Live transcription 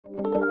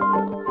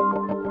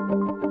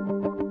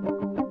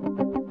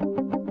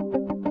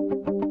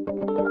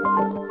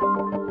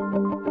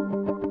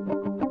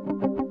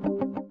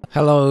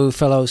Hello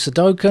fellow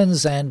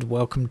Sudokans and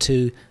welcome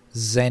to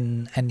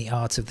Zen and the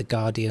Art of the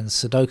Guardian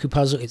Sudoku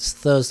Puzzle. It's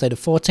Thursday the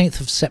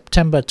 14th of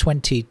September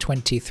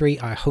 2023.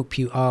 I hope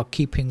you are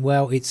keeping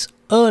well. It's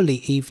early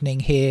evening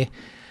here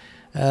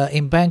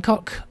in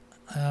Bangkok.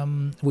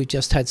 We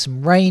just had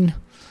some rain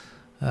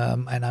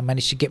and I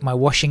managed to get my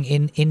washing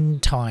in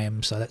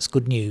time, so that's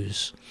good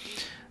news.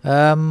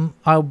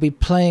 I'll be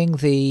playing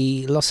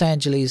the Los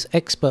Angeles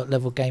expert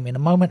level game in a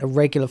moment, a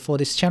regular for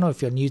this channel.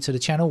 If you're new to the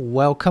channel,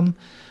 welcome.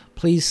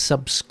 Please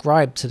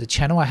subscribe to the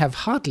channel. I have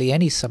hardly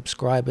any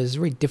subscribers. It's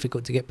really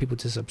difficult to get people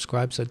to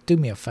subscribe, so do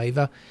me a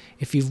favor.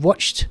 If you've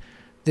watched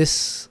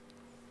this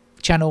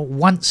channel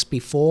once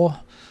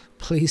before,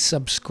 please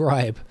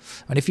subscribe.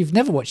 And if you've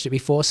never watched it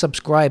before,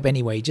 subscribe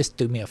anyway. Just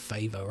do me a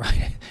favor,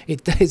 right?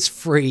 It's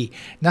free.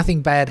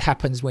 Nothing bad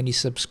happens when you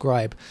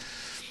subscribe.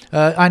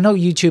 I know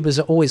YouTubers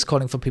are always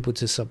calling for people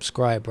to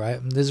subscribe,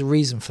 right? And there's a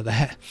reason for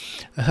that,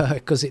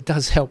 because it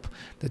does help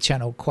the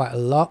channel quite a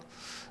lot.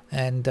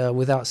 And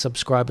without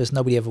subscribers,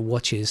 nobody ever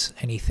watches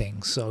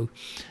anything. So,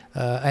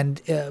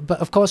 but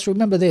of course,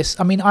 remember this.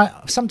 I mean,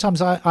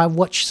 sometimes I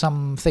watch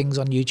some things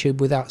on YouTube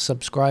without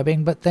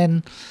subscribing, but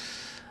then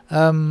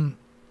I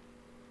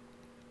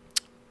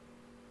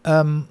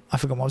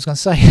forgot what I was going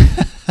to say.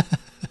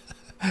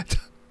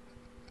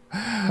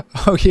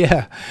 Oh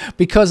yeah,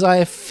 because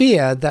I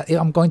fear that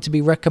I'm going to be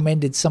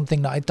recommended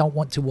something that I don't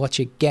want to watch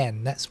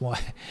again. That's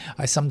why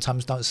I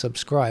sometimes don't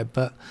subscribe.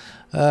 But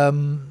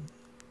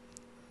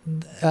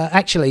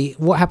actually,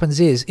 what happens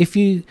is if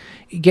you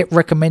get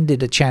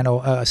recommended a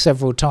channel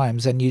several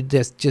times and you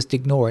just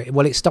ignore it,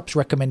 well, it stops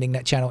recommending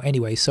that channel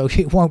anyway. So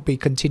it won't be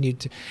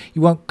continued.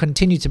 You won't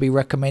continue to be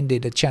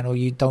recommended a channel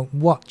you don't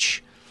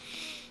watch.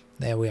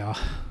 There we are.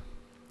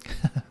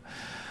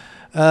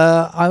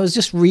 I was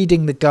just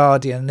reading The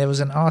Guardian. There was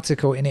an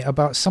article in it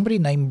about somebody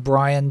named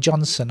Brian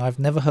Johnson. I've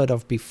never heard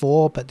of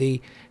before, but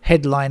the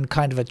headline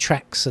kind of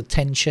attracts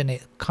attention.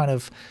 It kind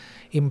of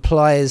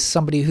implies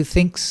somebody who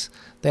thinks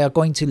they are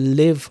going to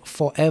live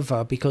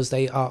forever because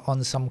they are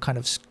on some kind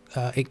of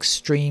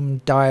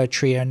extreme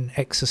dietary and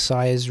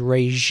exercise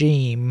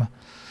regime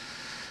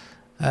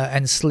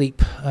and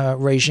sleep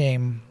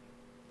regime.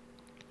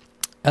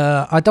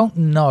 I don't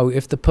know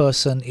if the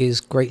person is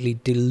greatly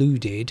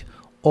deluded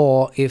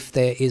or if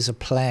there is a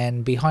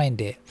plan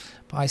behind it,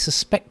 but I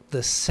suspect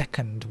the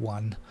second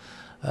one.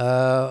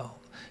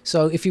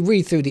 So if you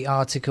read through the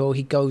article,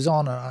 he goes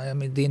on, I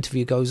mean, the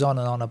interview goes on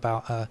and on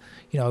about,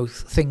 you know,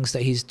 things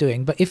that he's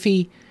doing. But if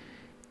he,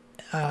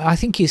 I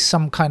think he's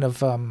some kind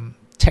of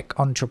tech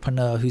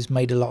entrepreneur who's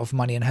made a lot of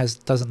money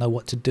and doesn't know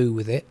what to do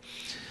with it.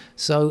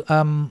 So,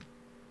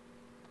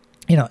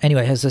 you know,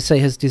 anyway, as I say,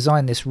 has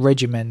designed this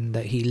regimen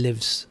that he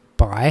lives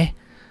by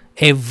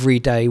every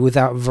day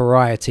without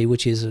variety,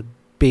 which is a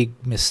big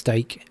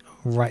mistake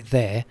right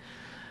there.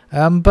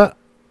 But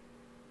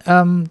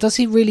does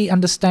he really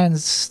understand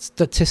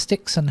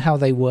statistics and how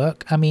they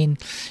work? I mean,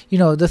 you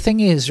know, the thing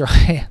is,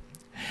 right,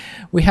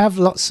 we have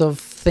lots of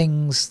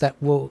things that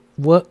will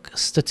work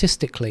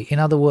statistically. In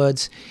other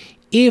words,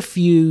 if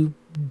you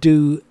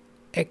do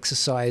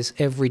exercise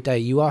every day,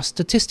 you are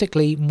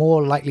statistically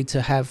more likely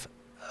to have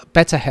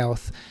better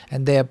health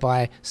and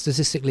thereby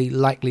statistically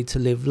likely to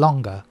live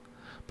longer.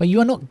 But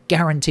you are not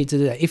guaranteed to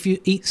do that. If you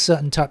eat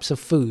certain types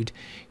of food,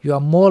 you are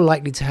more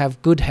likely to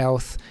have good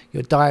health.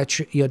 Your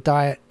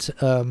diet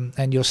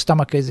and your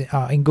stomach is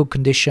in good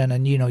condition,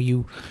 and you know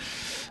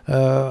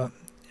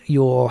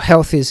your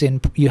health is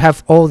in. You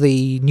have all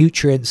the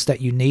nutrients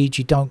that you need.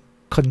 You don't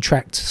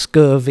contract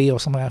scurvy or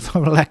something like that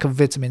from a lack of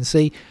vitamin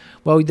C.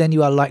 Well, then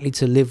you are likely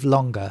to live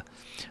longer.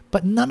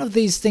 But none of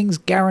these things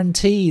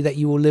guarantee that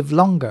you will live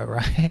longer,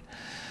 right?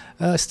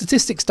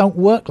 Statistics don't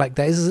work like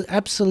that. It's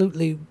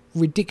absolutely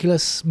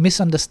ridiculous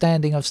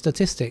misunderstanding of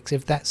statistics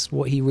if that's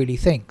what he really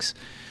thinks.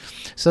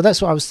 So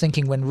that's what I was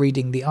thinking when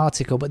reading the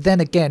article. But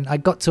then again, I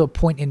got to a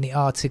point in the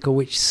article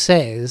which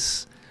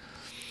says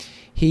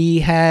he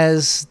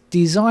has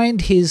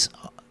designed his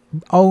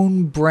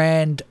own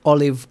brand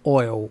olive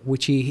oil,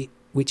 which he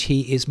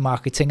is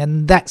marketing,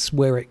 and that's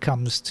where it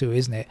comes to,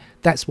 isn't it?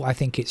 That's what I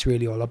think it's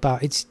really all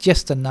about. It's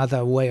just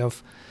another way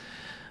of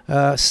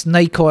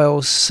snake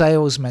oil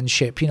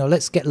salesmanship. You know,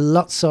 let's get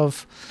lots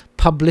of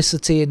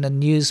publicity in the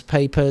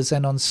newspapers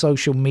and on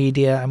social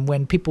media, and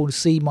when people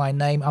see my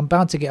name, I'm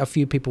bound to get a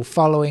few people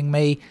following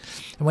me,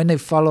 and when they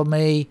follow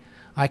me,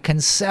 I can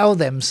sell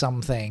them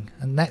something,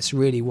 and that's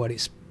really what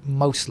it's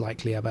most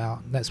likely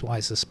about. That's what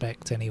I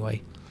suspect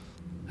anyway.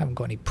 I haven't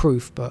got any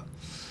proof, but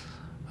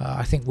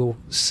I think we'll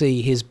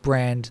see his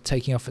brand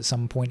taking off at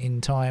some point in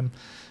time,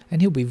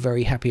 and he'll be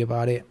very happy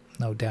about it,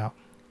 no doubt.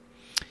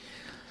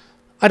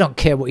 I don't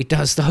care what he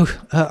does, though.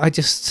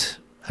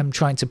 I'm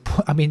trying to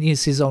put, I mean,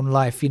 it's his own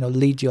life, you know,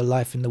 lead your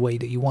life in the way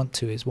that you want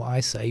to is what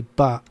I say,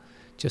 but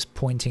just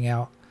pointing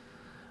out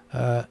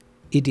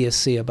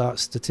idiocy about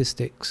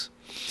statistics.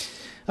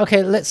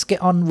 Okay, let's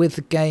get on with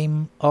the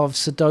game of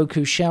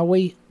Sudoku, shall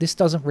we? This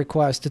doesn't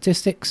require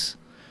statistics.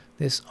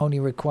 This only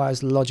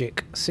requires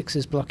logic. 6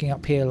 is blocking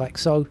up here like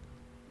so.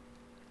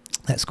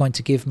 That's going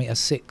to give me a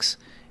 6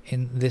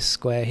 in this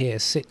square here.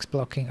 6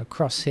 blocking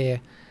across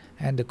here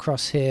and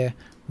across here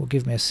will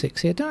give me a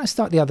 6 here. Didn't I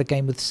start the other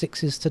game with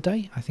 6s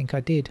today? I think I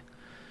did.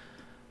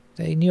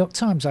 The New York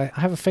Times, I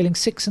have a feeling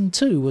 6 and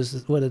 2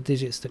 were the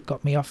digits that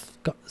got me off,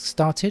 got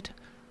started.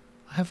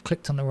 I have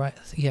clicked on the right,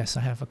 yes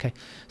I have, okay.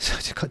 So I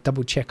just got to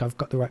double check I've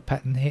got the right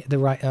pattern here, the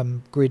right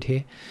grid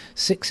here.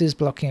 6s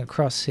blocking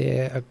across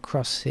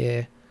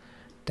here,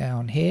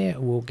 down here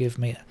will give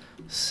me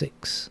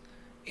 6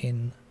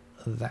 in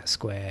that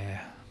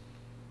square.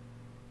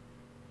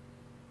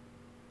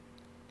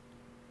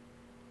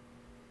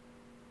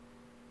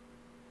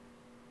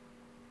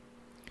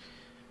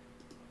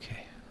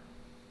 Okay.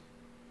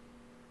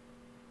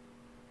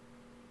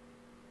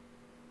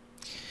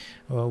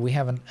 Well, we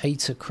have an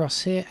 8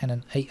 across here and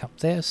an 8 up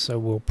there, so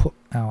we'll put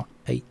our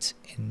 8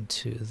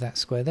 into that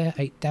square there.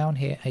 8 down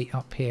here, 8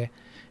 up here,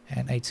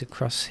 and 8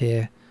 across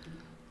here.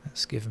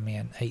 That's given me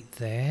an 8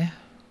 there.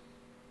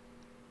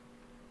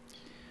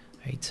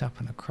 8 up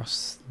and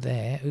across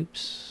there.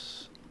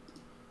 Oops.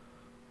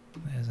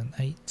 There's an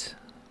 8.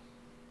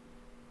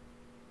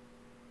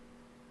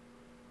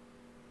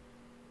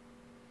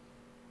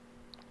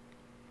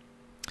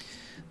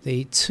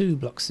 The 2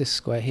 blocks this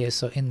square here,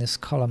 so in this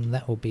column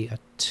that will be a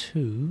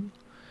 2.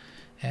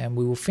 And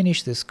we will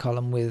finish this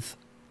column with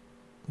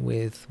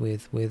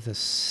a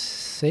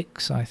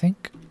 6, I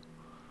think.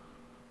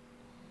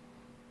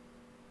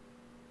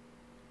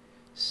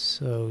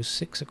 So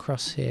 6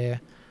 across here,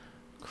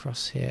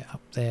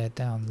 up there,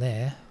 down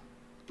there.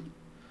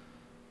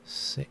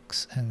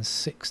 6 and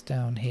 6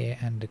 down here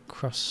and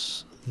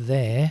across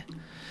there.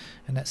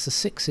 And that's the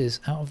 6s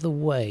out of the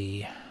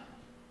way.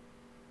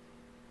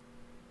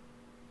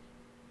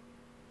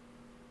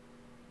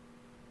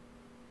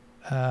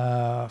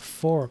 Uh,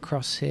 4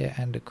 across here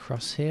and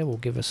across here will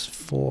give us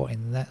 4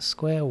 in that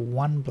square.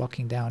 1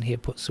 blocking down here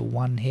puts a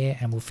 1 here,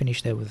 and we'll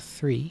finish there with a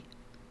 3.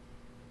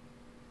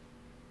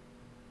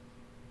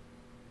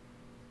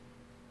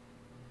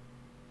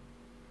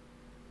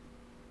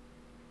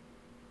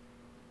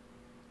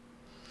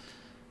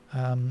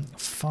 Um,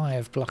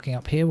 5 blocking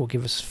up here will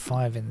give us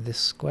 5 in this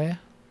square.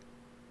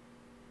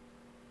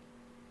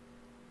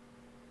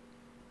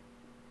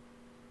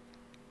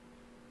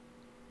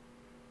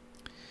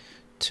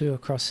 Two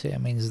across here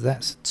means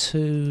that's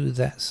 2,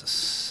 that's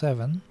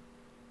 7.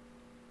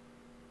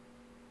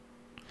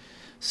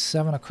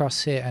 7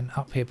 across here and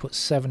up here puts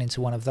 7 into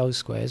one of those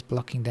squares,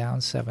 blocking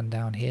down, 7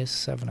 down here,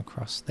 7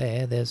 across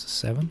there, there's a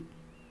 7.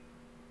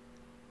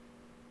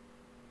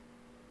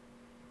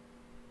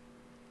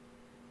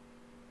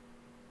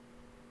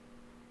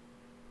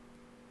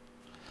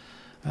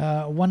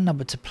 One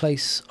number to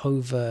place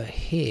over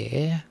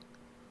here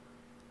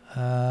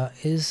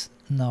is,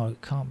 no,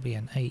 it can't be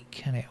an 8,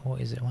 can it? What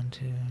is it? 1,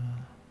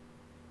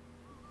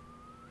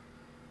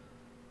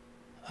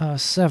 2...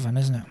 7,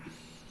 isn't it?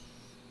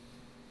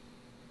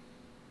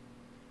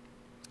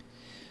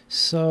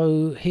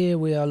 So here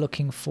we are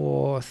looking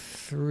for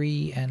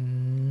 3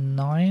 and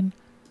 9.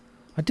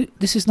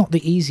 This is not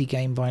the easy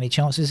game by any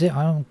chance, is it?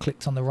 I haven't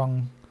clicked on the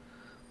wrong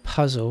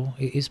puzzle.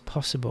 It is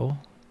possible.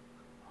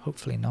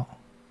 Hopefully not.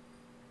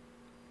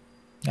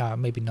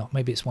 Maybe not.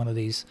 Maybe it's one of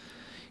these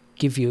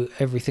give you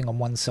everything on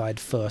one side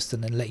first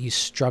and then let you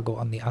struggle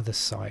on the other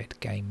side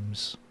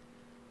games.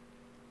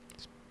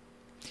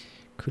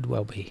 Could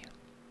well be.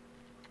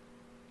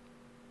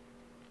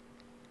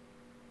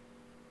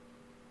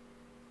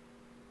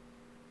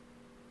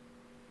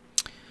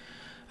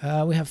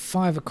 We have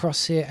 5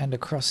 across here and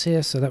across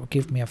here, so that would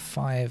give me a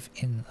 5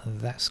 in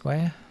that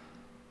square.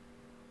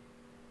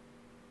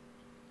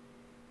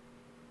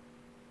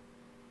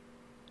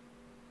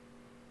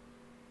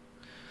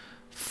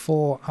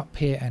 4 up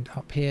here and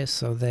up here,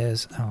 so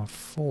there's our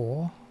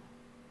 4.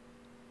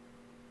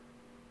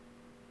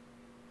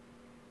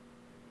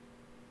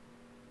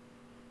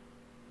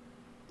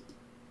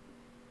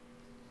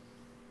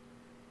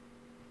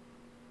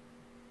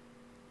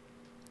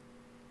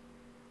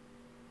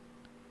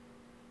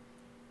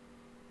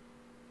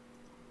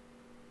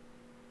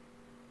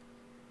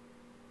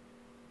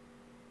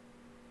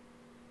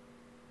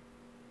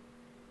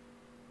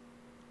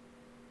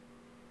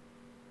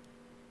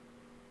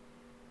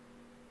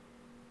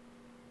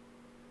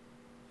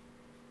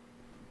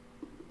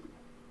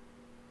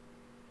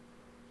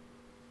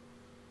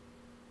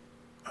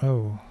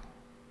 Oh.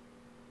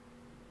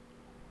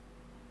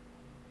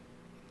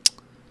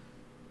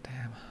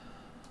 Damn.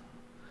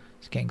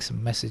 Just getting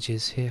some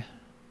messages here.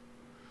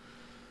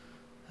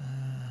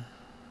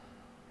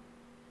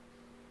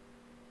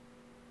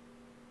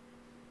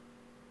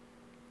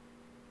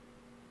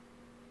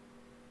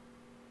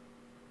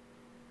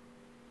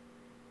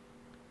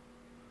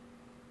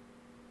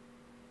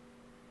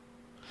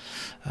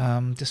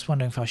 Just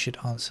wondering if I should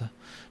answer.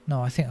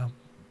 No, I think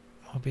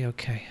I'll be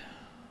okay.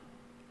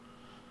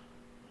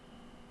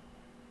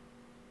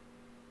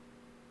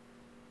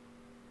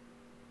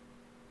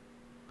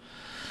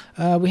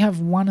 We have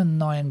 1 and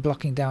 9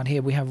 blocking down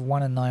here. We have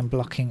 1 and 9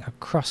 blocking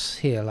across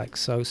here, like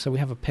so. So we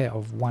have a pair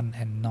of 1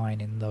 and 9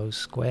 in those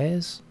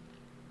squares.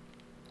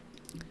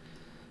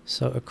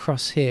 So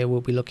across here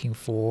we'll be looking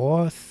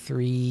for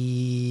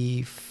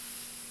 3,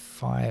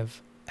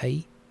 5,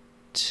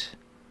 8,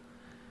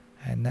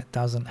 and that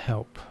doesn't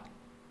help.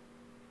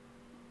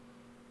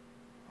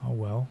 Oh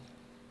well.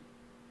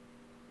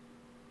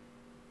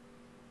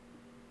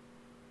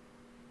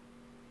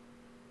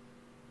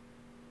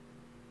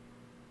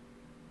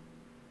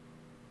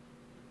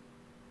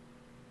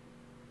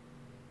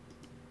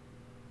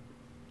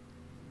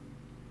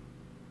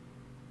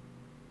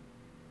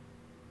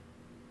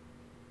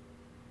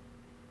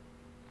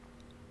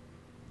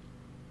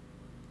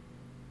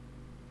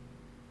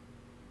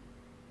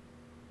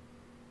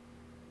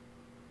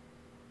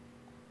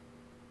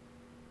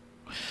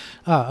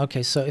 Ah,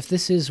 okay, so if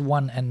this is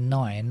 1 and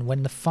 9,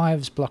 when the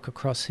 5s block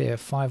across here,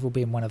 5 will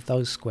be in one of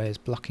those squares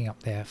blocking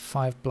up there,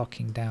 5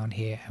 blocking down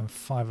here, and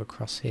 5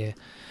 across here.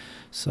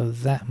 So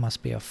that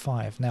must be a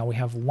 5. Now we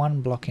have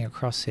 1 blocking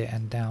across here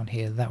and down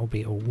here, that will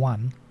be a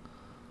 1.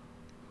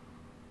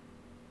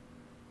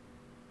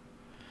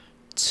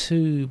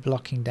 2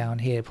 blocking down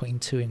here, putting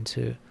 2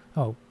 into...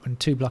 Oh, and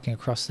 2 blocking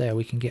across there,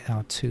 we can get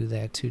our 2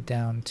 there. 2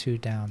 down, 2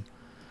 down,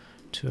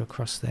 2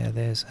 across there,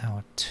 there's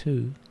our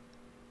 2.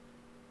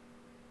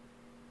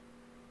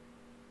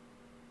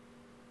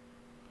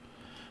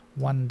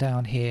 1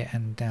 down here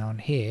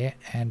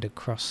and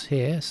across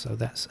here, so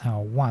that's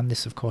our 1.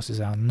 This of course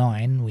is our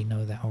 9, we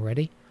know that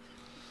already.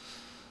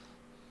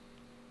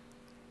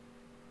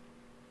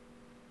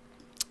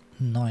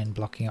 9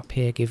 blocking up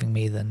here, giving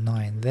me the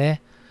 9 there.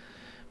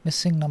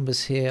 Missing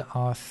numbers here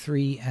are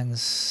 3 and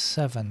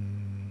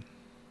 7.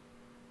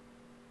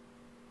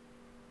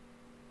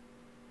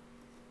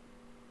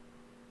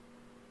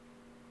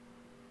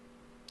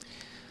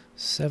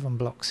 Seven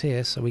blocks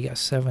here, so we get a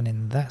 7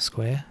 in that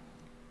square.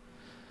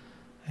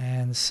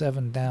 And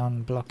 7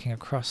 down blocking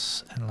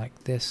across, and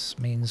like this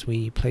means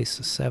we place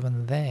a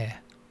 7 there.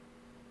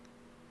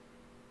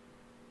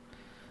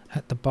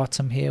 At the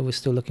bottom here we're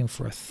still looking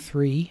for a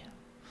 3.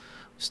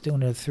 Still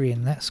need a 3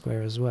 in that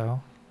square as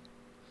well.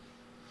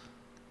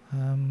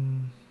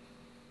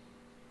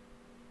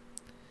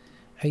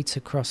 8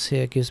 across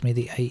here gives me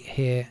the 8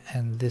 here,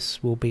 and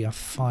this will be a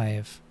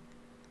 5.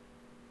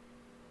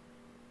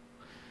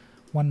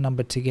 One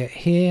number to get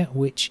here,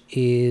 which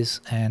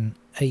is an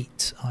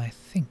 8, I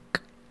think.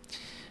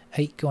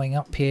 8 going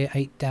up here,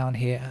 8 down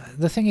here.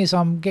 The thing is,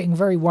 I'm getting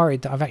very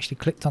worried that I've actually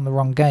clicked on the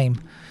wrong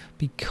game,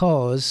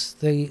 because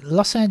the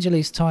Los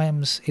Angeles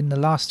Times in the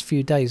last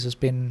few days has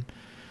been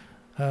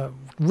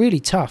really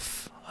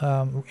tough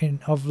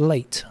of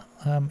late.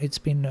 It's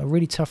been a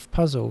really tough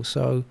puzzle,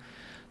 so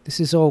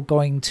this is all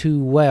going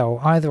too well.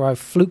 Either I've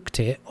fluked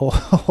it,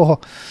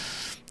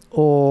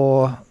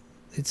 or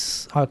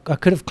it's I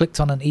could have clicked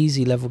on an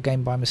easy level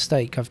game by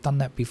mistake. I've done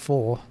that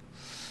before.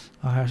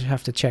 I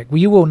have to check. Well,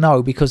 you will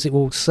know because it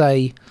will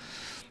say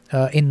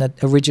in the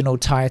original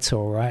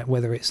title, right?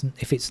 Whether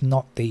if it's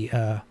not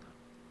the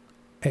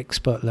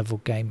expert level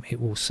game,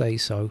 it will say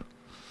so.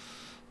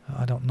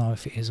 I don't know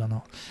if it is or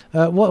not.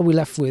 What are we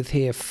left with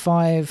here?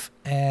 5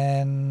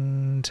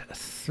 and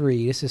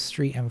 3. This is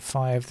 3 and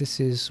 5. This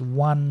is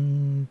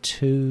 1,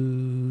 2,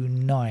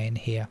 9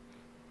 here.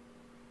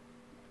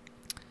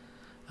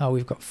 Oh,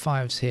 we've got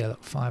 5s here.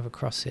 Look, 5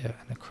 across here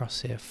and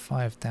across here.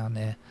 5 down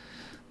there.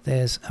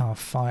 There's our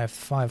 5.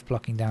 5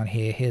 blocking down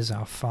here. Here's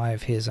our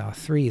 5. Here's our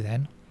 3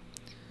 then.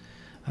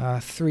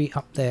 3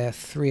 up there.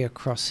 3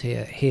 across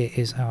here. Here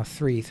is our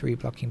 3. 3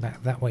 blocking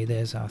back that way.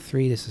 There's our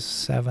 3. This is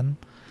 7.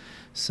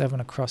 7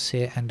 across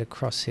here and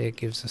across here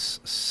gives us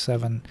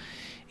 7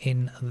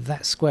 in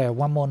that square.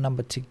 One more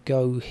number to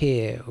go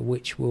here,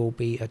 which will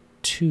be a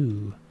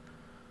 2.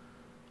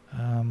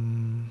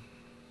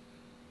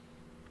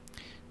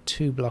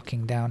 2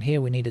 blocking down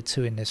here. We need a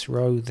 2 in this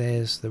row.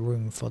 There's the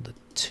room for the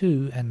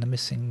 2, and the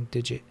missing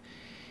digit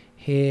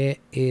here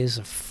is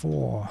a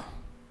 4.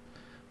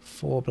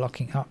 4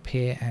 blocking up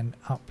here and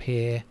up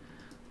here.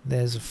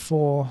 There's a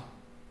 4.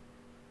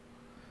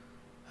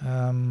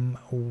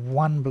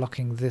 1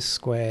 blocking this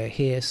square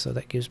here, so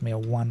that gives me a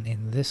 1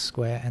 in this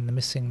square, and the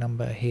missing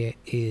number here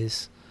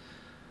is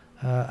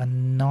a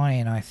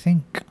 9, I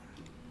think.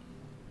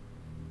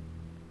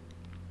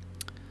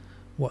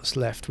 What's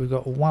left? We've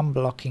got 1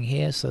 blocking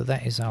here, so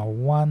that is our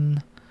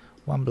 1.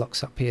 1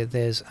 blocks up here,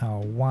 there's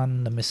our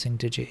 1. The missing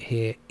digit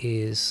here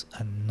is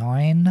a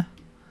 9.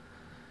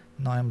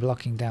 9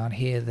 blocking down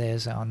here,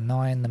 there's our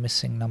 9. The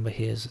missing number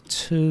here is a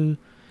 2.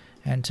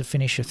 And to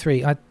finish a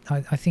 3. I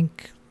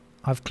think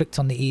I've clicked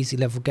on the easy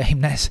level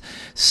game. That's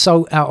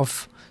so out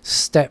of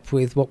step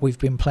with what we've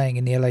been playing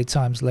in the LA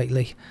Times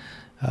lately.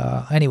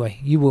 Anyway,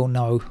 you will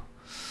know.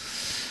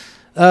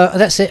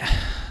 That's it.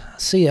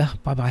 See ya.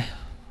 Bye bye.